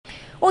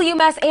Well,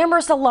 UMass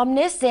Amherst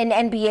alumnus and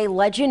NBA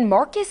legend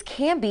Marcus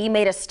Camby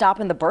made a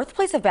stop in the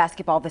birthplace of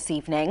basketball this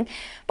evening.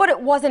 But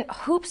it wasn't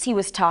hoops he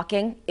was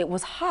talking, it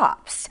was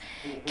hops.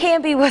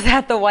 Camby was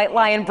at the White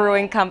Lion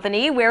Brewing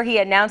Company, where he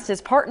announced his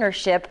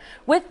partnership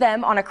with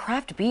them on a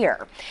craft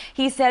beer.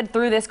 He said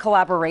through this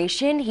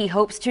collaboration, he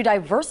hopes to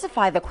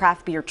diversify the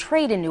craft beer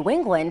trade in New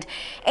England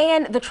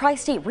and the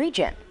tri-state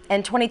region.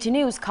 And 22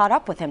 News caught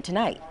up with him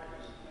tonight.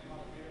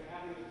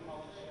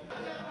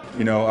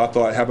 You know, I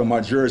thought having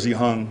my jersey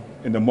hung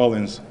in the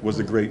Mullins was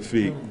a great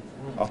feat.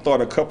 I thought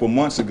a couple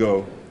months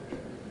ago,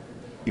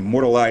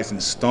 immortalizing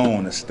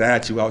stone, a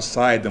statue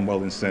outside the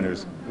Mullins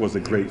Centers, was a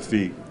great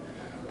feat.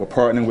 But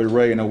partnering with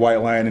Ray and the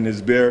White Lion and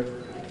his beer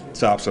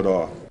tops it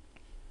all.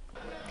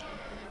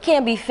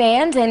 Camby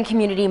fans and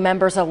community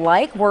members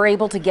alike were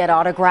able to get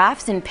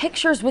autographs and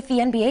pictures with the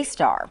NBA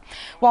star,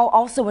 while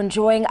also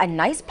enjoying a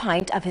nice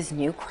pint of his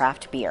new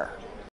craft beer.